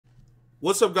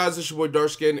What's up, guys? It's your boy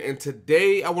Darskin, and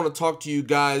today I want to talk to you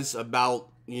guys about,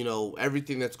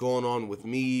 everything that's going on with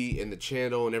me and the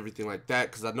channel and everything like that,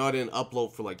 because I know I didn't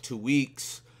upload for like 2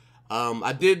 weeks.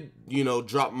 I did,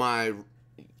 drop my,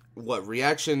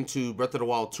 reaction to Breath of the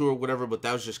Wild 2 or whatever, but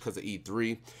that was just because of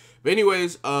E3. But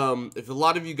anyways, if a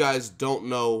lot of you guys don't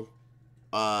know,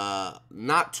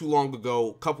 not too long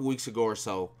ago, a couple weeks ago or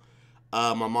so,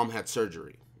 my mom had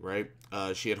surgery, right?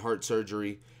 She had heart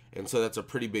surgery. And so that's a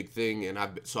pretty big thing, and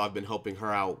I've been helping her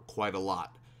out quite a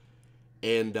lot.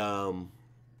 And a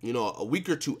week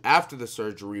or two after the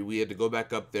surgery, we had to go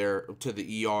back up there to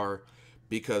the ER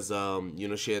because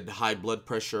she had high blood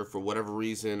pressure for whatever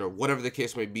reason or whatever the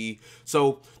case may be.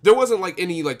 So there wasn't like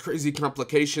any like crazy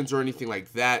complications or anything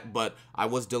like that, but I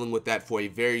was dealing with that for a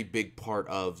very big part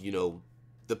of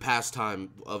the pastime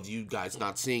of you guys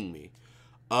not seeing me.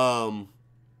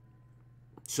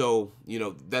 So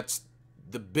that's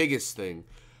the biggest thing.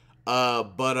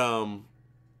 Also,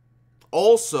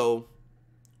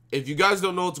 if you guys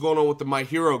don't know what's going on with the My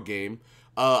Hero game,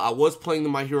 I was playing the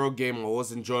My Hero game, I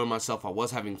was enjoying myself, I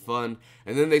was having fun,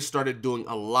 and then they started doing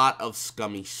a lot of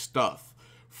scummy stuff,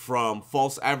 from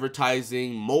false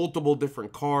advertising, multiple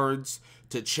different cards,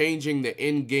 to changing the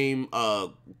in-game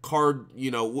card,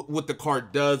 what the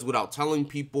card does without telling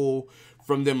people,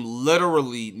 from them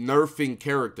literally nerfing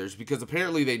characters, because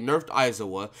apparently they nerfed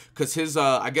Aizawa because his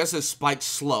I guess his spike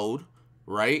slowed,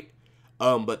 right?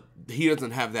 But he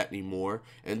doesn't have that anymore.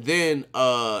 And then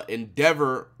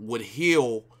Endeavor would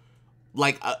heal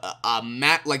like a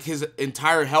mat, like his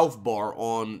entire health bar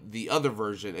on the other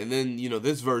version, and then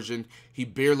this version he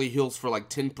barely heals for like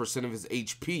 10% of his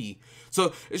HP.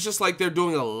 So it's just like they're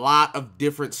doing a lot of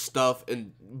different stuff,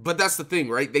 but that's the thing,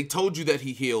 right? They told you that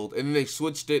he healed, and then they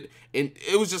switched it, and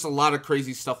it was just a lot of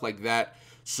crazy stuff like that.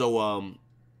 So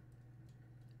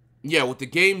yeah, with the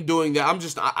game doing that,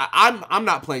 I'm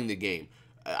not playing the game.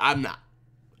 I'm not.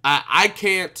 I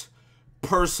can't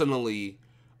personally.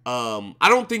 I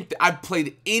don't think that I've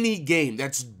played any game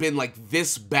that's been like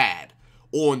this bad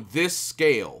on this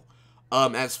scale,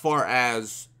 as far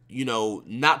as,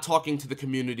 not talking to the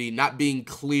community, not being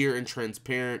clear and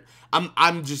transparent.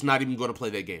 I'm just not even going to play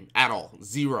that game at all.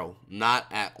 Zero. Not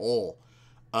at all.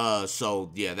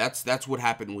 So yeah, that's what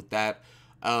happened with that.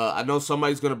 I know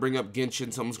somebody's going to bring up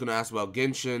Genshin. Someone's going to ask about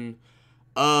Genshin.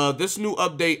 This new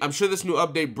update, I'm sure this new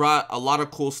update brought a lot of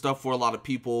cool stuff for a lot of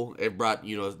people. It brought,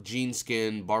 Gene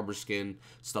skin, barber skin,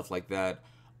 stuff like that.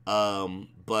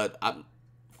 But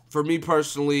for me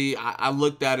personally, I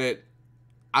looked at it,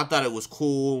 I thought it was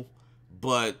cool,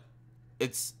 but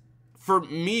it's, for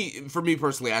me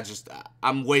personally,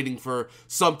 I'm waiting for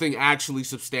something actually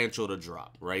substantial to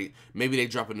drop, right? Maybe they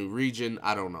drop a new region,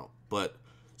 I don't know. But,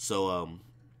 so,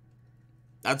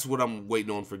 that's what I'm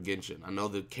waiting on for Genshin. I know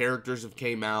the characters have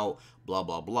came out, blah,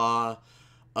 blah, blah.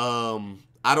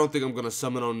 I don't think I'm going to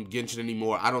summon on Genshin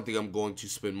anymore. I don't think I'm going to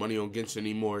spend money on Genshin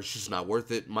anymore. It's just not worth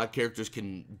it. My characters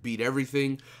can beat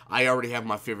everything. I already have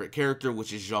my favorite character,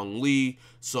 which is Zhongli.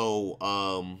 So,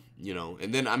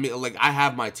 and then, I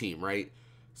have my team, right?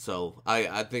 So,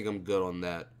 I think I'm good on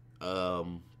that,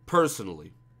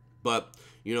 personally. But,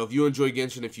 if you enjoy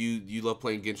Genshin, if you love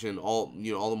playing Genshin,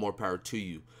 all the more power to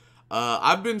you.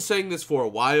 I've been saying this for a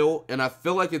while, and I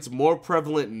feel like it's more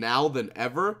prevalent now than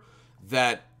ever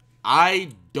that I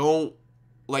don't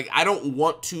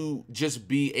want to just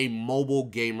be a mobile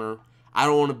gamer. I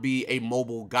don't want to be a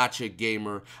mobile gacha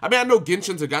gamer. I mean, I know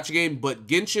Genshin's a gacha game, but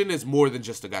Genshin is more than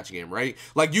just a gacha game, right?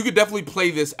 Like, you could definitely play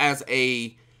this as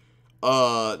a,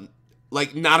 not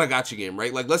a gacha game,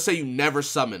 right? Like, let's say you never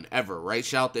summon, ever, right?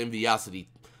 Shout out to Enviosity.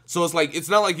 So it's like, it's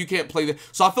not like you can't play the.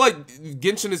 So I feel like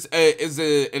Genshin is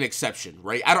an exception,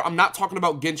 right? I'm not talking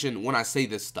about Genshin when I say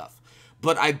this stuff,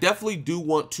 but I definitely do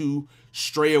want to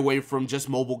stray away from just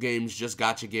mobile games, just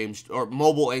gacha games, or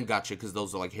mobile and gacha, because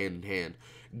those are like hand in hand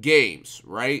games,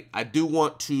 right? I do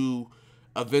want to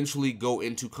eventually go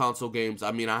into console games.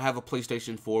 I mean, I have a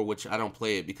PlayStation 4, which I don't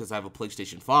play it because I have a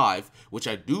PlayStation 5, which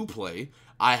I do play.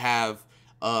 I have,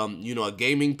 a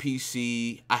gaming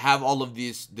PC. I have all of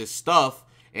this stuff.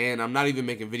 And I'm not even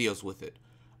making videos with it.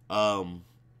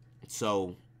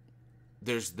 So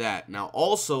there's that. Now,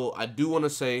 also, I do want to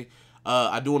say,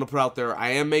 I do want to put out there, I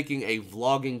am making a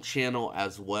vlogging channel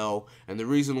as well. And the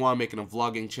reason why I'm making a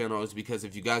vlogging channel is because,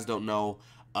 if you guys don't know,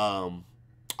 I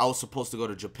was supposed to go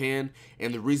to Japan.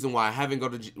 And the reason why I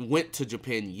haven't went to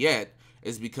Japan yet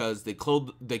is because they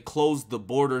closed the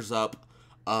borders up,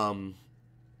 I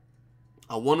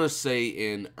want to say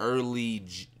in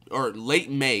late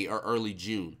May or early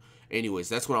June. Anyways,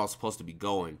 that's when I was supposed to be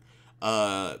going.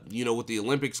 With the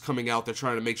Olympics coming out, they're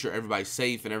trying to make sure everybody's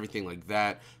safe and everything like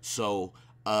that. So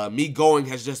Me going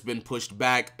has just been pushed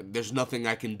back. There's nothing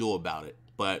I can do about it.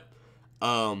 But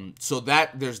so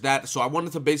there's that. So I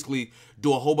wanted to basically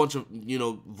do a whole bunch of, you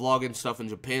know, vlogging stuff in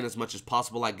Japan as much as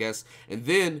possible, I guess. And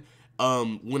then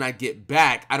when I get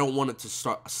back, I don't want it to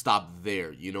stop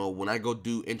there. You know, when I go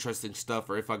do interesting stuff,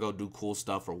 or if I go do cool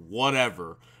stuff or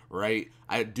whatever, right?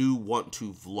 I do want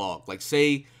to vlog. Like,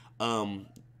 say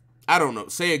I don't know,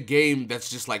 say a game that's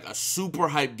just like a super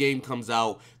hype game comes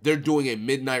out, they're doing a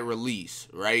midnight release,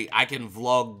 right? I can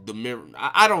vlog the mirror.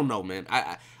 I don't know, man.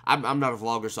 I'm not a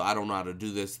vlogger, so I don't know how to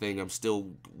do this thing. I'm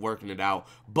still working it out.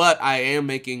 But I am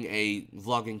making a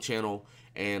vlogging channel,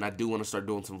 and I do want to start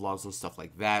doing some vlogs and stuff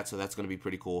like that, so that's going to be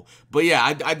pretty cool. But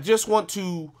yeah, I just want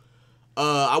to...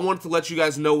 I wanted to let you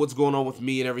guys know what's going on with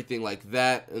me and everything like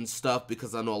that and stuff,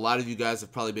 because I know a lot of you guys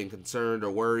have probably been concerned or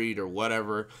worried or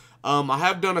whatever. I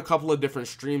have done a couple of different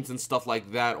streams and stuff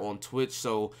like that on Twitch,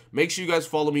 so make sure you guys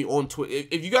follow me on Twitch.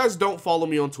 If you guys don't follow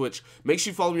me on Twitch, make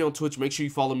sure you follow me on Twitch. Make sure you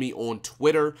follow me on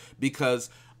Twitter, because,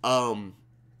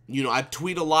 you know, I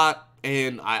tweet a lot,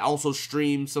 and I also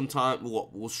stream sometimes.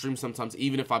 We'll stream sometimes,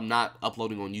 even if I'm not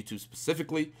uploading on YouTube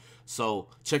specifically. So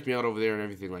check me out over there and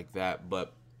everything like that.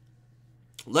 But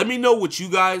let me know what you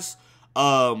guys,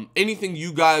 anything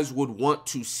you guys would want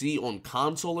to see on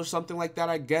console or something like that,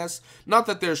 I guess. Not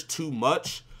that there's too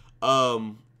much.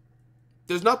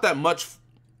 There's not that much,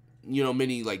 you know,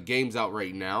 many, like, games out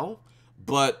right now.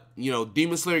 But, you know,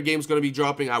 Demon Slayer game's going to be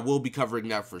dropping. I will be covering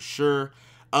that for sure.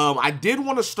 I did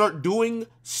want to start doing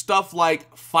stuff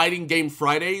like Fighting Game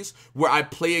Fridays, where I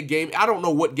play a game. I don't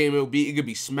know what game it will be. It could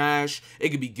be Smash.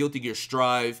 It could be Guilty Gear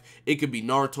Strive. It could be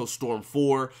Naruto Storm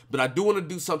 4. But I do want to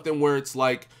do something where it's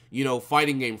like, you know,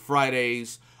 Fighting Game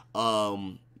Fridays. You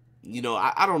know,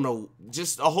 I don't know.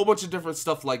 Just a whole bunch of different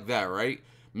stuff like that, right?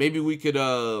 Maybe we could,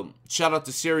 shout out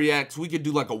to Syriax. We could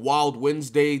do like a Wild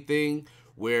Wednesday thing,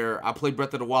 where I play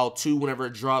Breath of the Wild 2 whenever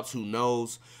it drops. Who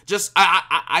knows? Just,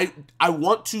 I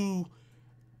want to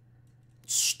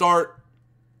start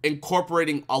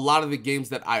incorporating a lot of the games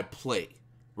that I play,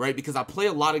 right? Because I play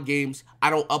a lot of games. I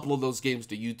don't upload those games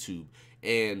to YouTube.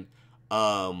 And,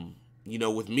 you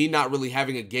know, with me not really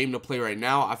having a game to play right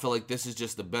now, I feel like this is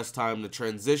just the best time to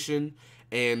transition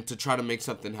and to try to make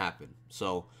something happen.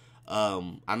 So,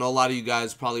 I know a lot of you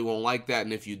guys probably won't like that.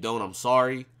 And if you don't, I'm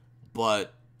sorry.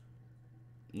 But...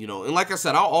 you know, and like I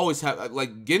said, I'll always have,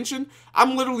 like, Genshin,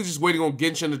 I'm literally just waiting on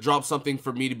Genshin to drop something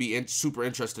for me to be super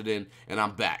interested in, and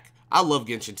I'm back. I love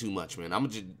Genshin too much, man. I'm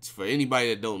just, for anybody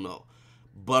that don't know.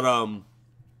 But,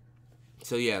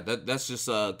 so yeah, that's just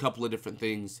a couple of different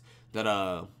things that,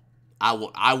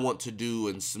 I want to do,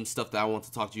 and some stuff that I want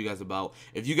to talk to you guys about.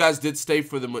 If you guys did stay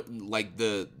for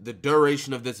the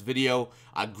duration of this video,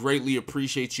 I greatly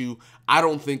appreciate you. I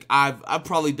don't think I've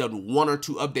probably done 1 or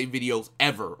 2 update videos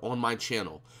ever on my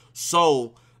channel.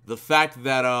 So the fact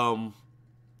that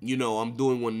you know, I'm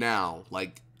doing one now,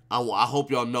 like, I hope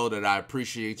y'all know that I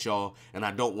appreciate y'all, and I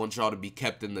don't want y'all to be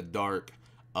kept in the dark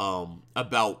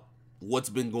about what's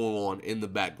been going on in the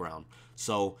background.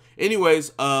 So,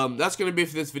 anyways, that's going to be it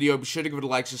for this video. Be sure to give it a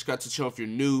like, subscribe to the channel if you're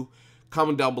new.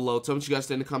 Comment down below. Tell me what you guys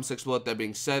think in the comment section below. That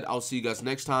being said, I'll see you guys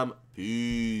next time.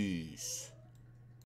 Peace.